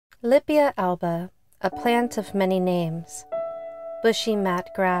Lippia alba, a plant of many names. Bushy mat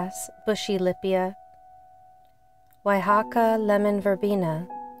grass, bushy lippia. Oaxaca Lemon Verbena,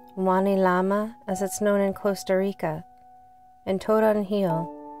 Juanilama as it's known in Costa Rica, and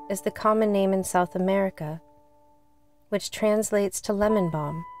Toronjil is the common name in South America, which translates to lemon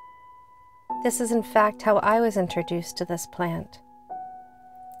balm. This is in fact how I was introduced to this plant.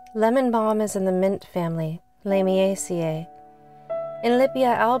 Lemon balm is in the mint family, Lamiaceae, and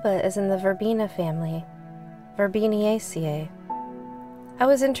Lippia alba is in the verbena family, Verbenaceae. I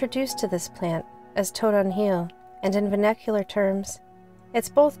was introduced to this plant as Toronjil, and in vernacular terms, it's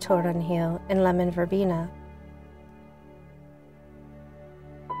both Toronjil and lemon verbena.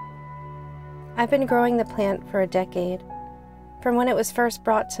 I've been growing the plant for a decade, from when it was first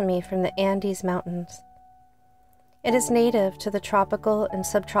brought to me from the Andes Mountains. It is native to the tropical and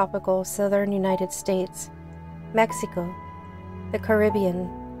subtropical southern United States, Mexico, the Caribbean,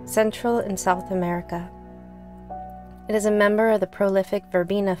 Central and South America. It is a member of the prolific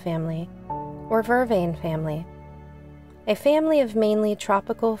verbena family, or vervain family, a family of mainly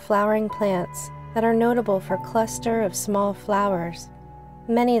tropical flowering plants that are notable for a cluster of small flowers,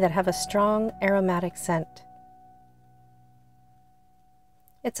 many that have a strong aromatic scent.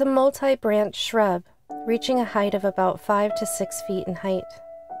 It's a multi-branched shrub, reaching a height of about 5 to 6 feet in height.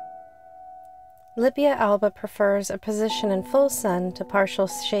 Lippia alba prefers a position in full sun to partial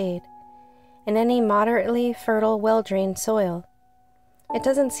shade, in any moderately fertile, well-drained soil. It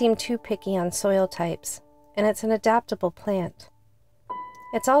doesn't seem too picky on soil types, and it's an adaptable plant.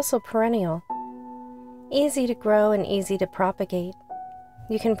 It's also perennial, easy to grow and easy to propagate.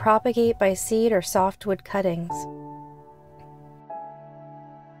 You can propagate by seed or softwood cuttings.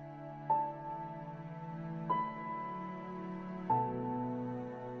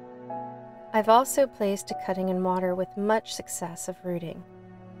 I've also placed a cutting in water with much success of rooting.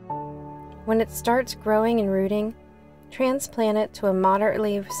 When it starts growing and rooting, transplant it to a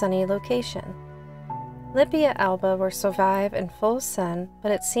moderately sunny location. Lippia alba will survive in full sun,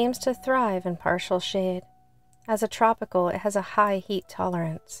 but it seems to thrive in partial shade. As a tropical, it has a high heat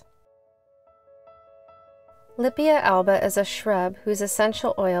tolerance. Lippia alba is a shrub whose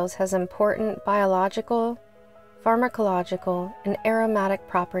essential oils has important biological, pharmacological, and aromatic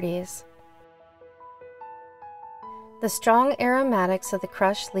properties. The strong aromatics of the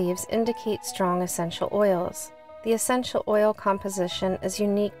crushed leaves indicate strong essential oils. The essential oil composition is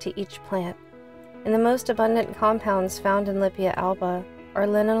unique to each plant, and the most abundant compounds found in Lippia alba are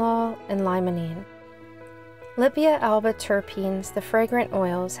linalool and limonene. Lippia alba terpenes, the fragrant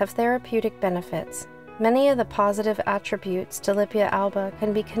oils, have therapeutic benefits. Many of the positive attributes to Lippia alba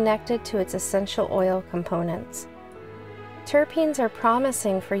can be connected to its essential oil components. Terpenes are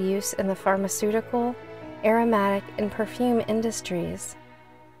promising for use in the pharmaceutical, aromatic, and perfume industries.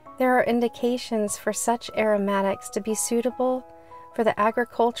 There are indications for such aromatics to be suitable for the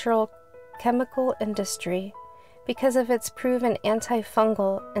agricultural chemical industry because of its proven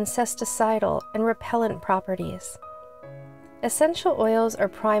antifungal, insecticidal, and repellent properties. Essential oils are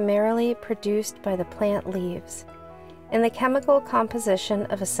primarily produced by the plant leaves, and the chemical composition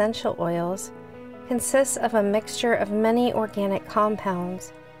of essential oils consists of a mixture of many organic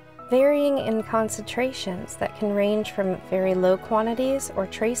compounds, varying in concentrations that can range from very low quantities or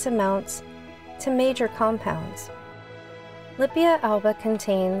trace amounts to major compounds. Lippia alba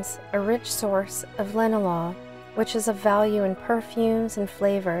contains a rich source of linalool, which is of value in perfumes and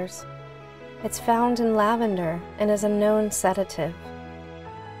flavors. It's found in lavender and is a known sedative.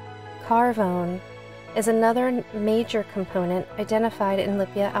 Carvone is another major component identified in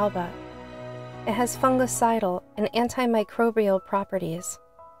Lippia alba. It has fungicidal and antimicrobial properties.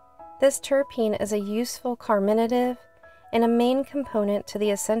 This terpene is a useful carminative and a main component to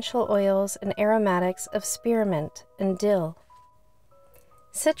the essential oils and aromatics of spearmint and dill.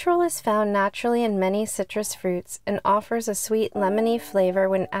 Citral is found naturally in many citrus fruits and offers a sweet lemony flavor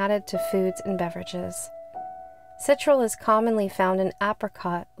when added to foods and beverages. Citral is commonly found in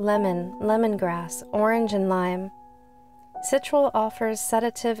apricot, lemon, lemongrass, orange, and lime. Citral offers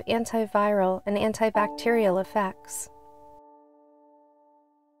sedative, antiviral, and antibacterial effects.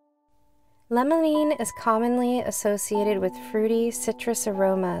 Limonene is commonly associated with fruity citrus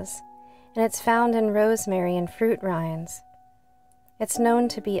aromas, and it's found in rosemary and fruit rinds. It's known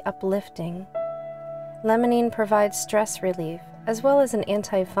to be uplifting. Limonene provides stress relief, as well as an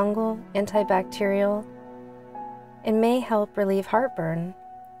antifungal, antibacterial, and may help relieve heartburn.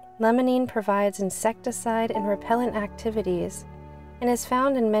 Limonene provides insecticide and repellent activities, and is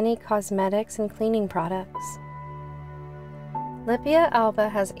found in many cosmetics and cleaning products. Lippia alba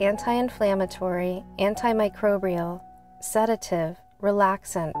has anti-inflammatory, antimicrobial, sedative,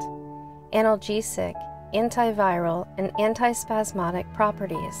 relaxant, analgesic, antiviral, and antispasmodic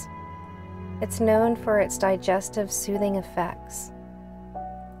properties. It's known for its digestive soothing effects.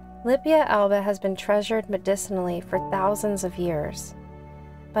 Lippia alba has been treasured medicinally for thousands of years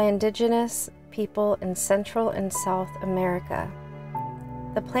by indigenous people in Central and South America.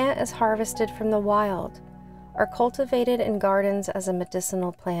 The plant is harvested from the wild or cultivated in gardens as a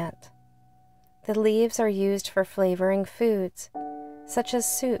medicinal plant. The leaves are used for flavoring foods, such as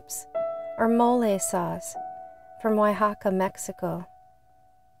soups or mole sauce from Oaxaca, Mexico.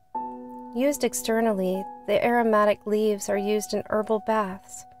 Used externally, the aromatic leaves are used in herbal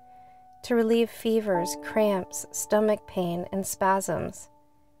baths to relieve fevers, cramps, stomach pain, and spasms.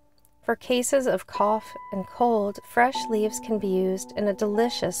 For cases of cough and cold, fresh leaves can be used in a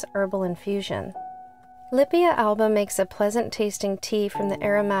delicious herbal infusion. Lippia alba makes a pleasant-tasting tea from the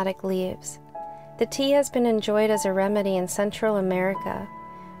aromatic leaves. The tea has been enjoyed as a remedy in Central America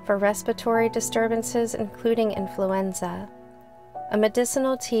for respiratory disturbances, including influenza. A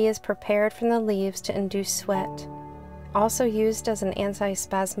medicinal tea is prepared from the leaves to induce sweat, also used as an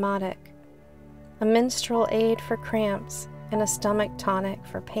antispasmodic, a menstrual aid for cramps, and a stomach tonic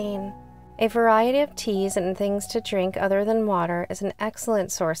for pain. A variety of teas and things to drink other than water is an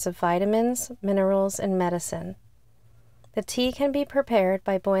excellent source of vitamins, minerals, and medicine. The tea can be prepared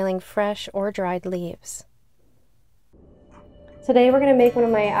by boiling fresh or dried leaves. Today we're going to make one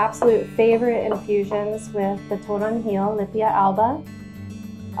of my absolute favorite infusions with the Toronjil, Lippia alba.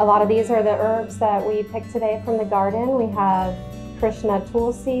 A lot of these are the herbs that we picked today from the garden. We have Krishna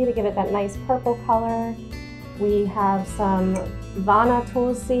Tulsi to give it that nice purple color. We have some Vana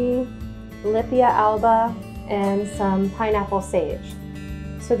Tulsi, Lippia alba, and some pineapple sage.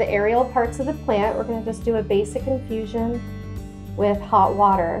 So the aerial parts of the plant, we're going to just do a basic infusion with hot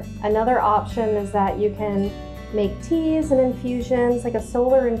water. Another option is that you can make teas and infusions, like a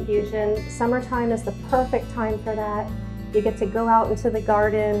solar infusion. Summertime is the perfect time for that. You get to go out into the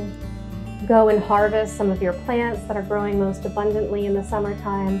garden, go and harvest some of your plants that are growing most abundantly in the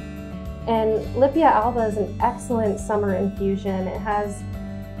summertime. And Lippia alba is an excellent summer infusion.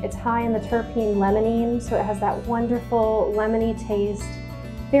 It's high in the terpene limonene, so it has that wonderful lemony taste,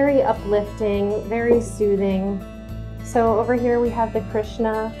 very uplifting, very soothing. So over here we have the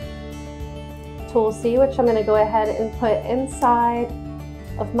Krishna Tulsi, which I'm going to go ahead and put inside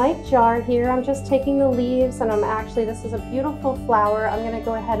of my jar here. I'm just taking the leaves, and this is a beautiful flower. I'm going to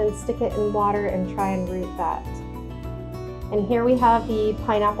go ahead and stick it in water and try and root that. And here we have the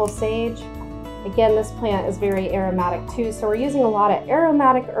pineapple sage. Again, this plant is very aromatic too, so we're using a lot of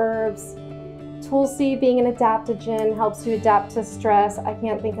aromatic herbs. Tulsi, being an adaptogen, helps you adapt to stress. I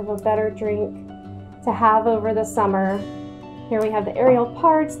can't think of a better drink to have over the summer. Here we have the aerial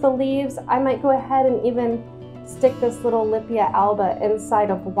parts, the leaves. I might go ahead and even stick this little Lippia alba inside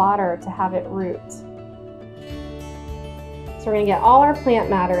of water to have it root. So we're going to get all our plant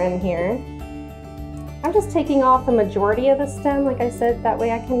matter in here. I'm just taking off the majority of the stem, like I said, that way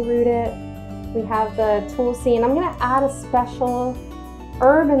I can root it. We have the Tulsi, and I'm going to add a special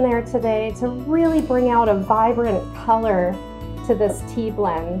herb in there today to really bring out a vibrant color to this tea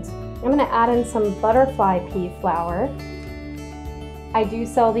blend. I'm going to add in some butterfly pea flower. I do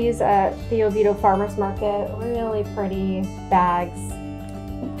sell these at the Oviedo Farmers Market, really pretty bags.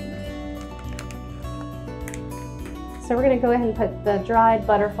 So we're going to go ahead and put the dried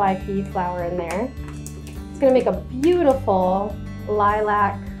butterfly pea flower in there. It's going to make a beautiful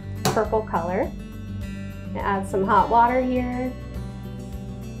lilac purple color. Add some hot water here.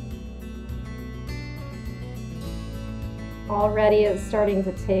 Already it's starting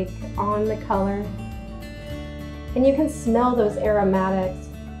to take on the color. And you can smell those aromatics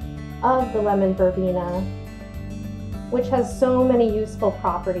of the lemon verbena, which has so many useful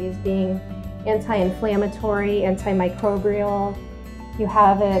properties, being anti-inflammatory, antimicrobial. You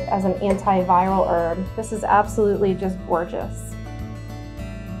have it as an antiviral herb. This is absolutely just gorgeous.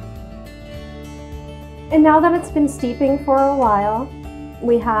 And now that it's been steeping for a while,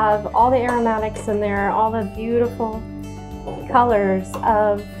 we have all the aromatics in there, all the beautiful colors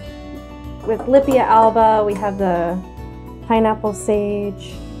with Lippia alba. We have the pineapple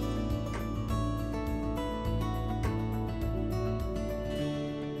sage.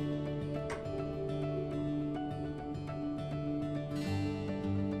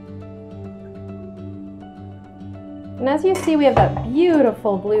 And as you see, we have that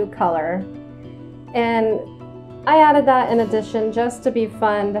beautiful blue color. And I added that in addition just to be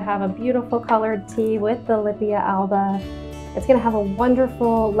fun, to have a beautiful colored tea with the Lippia alba. It's going to have a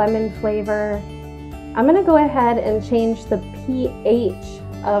wonderful lemon flavor. I'm going to go ahead and change the pH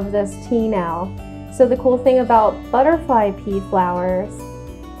of this tea now. So the cool thing about butterfly pea flowers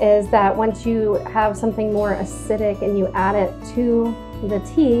is that once you have something more acidic and you add it to the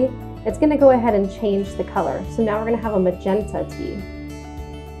tea, it's going to go ahead and change the color. So now we're going to have a magenta tea.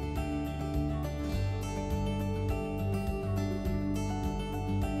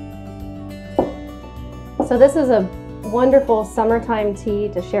 So this is a wonderful summertime tea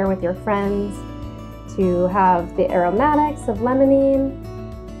to share with your friends, to have the aromatics of limonene,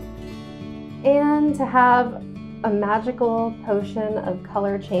 and to have a magical potion of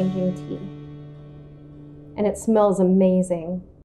color changing tea. And it smells amazing.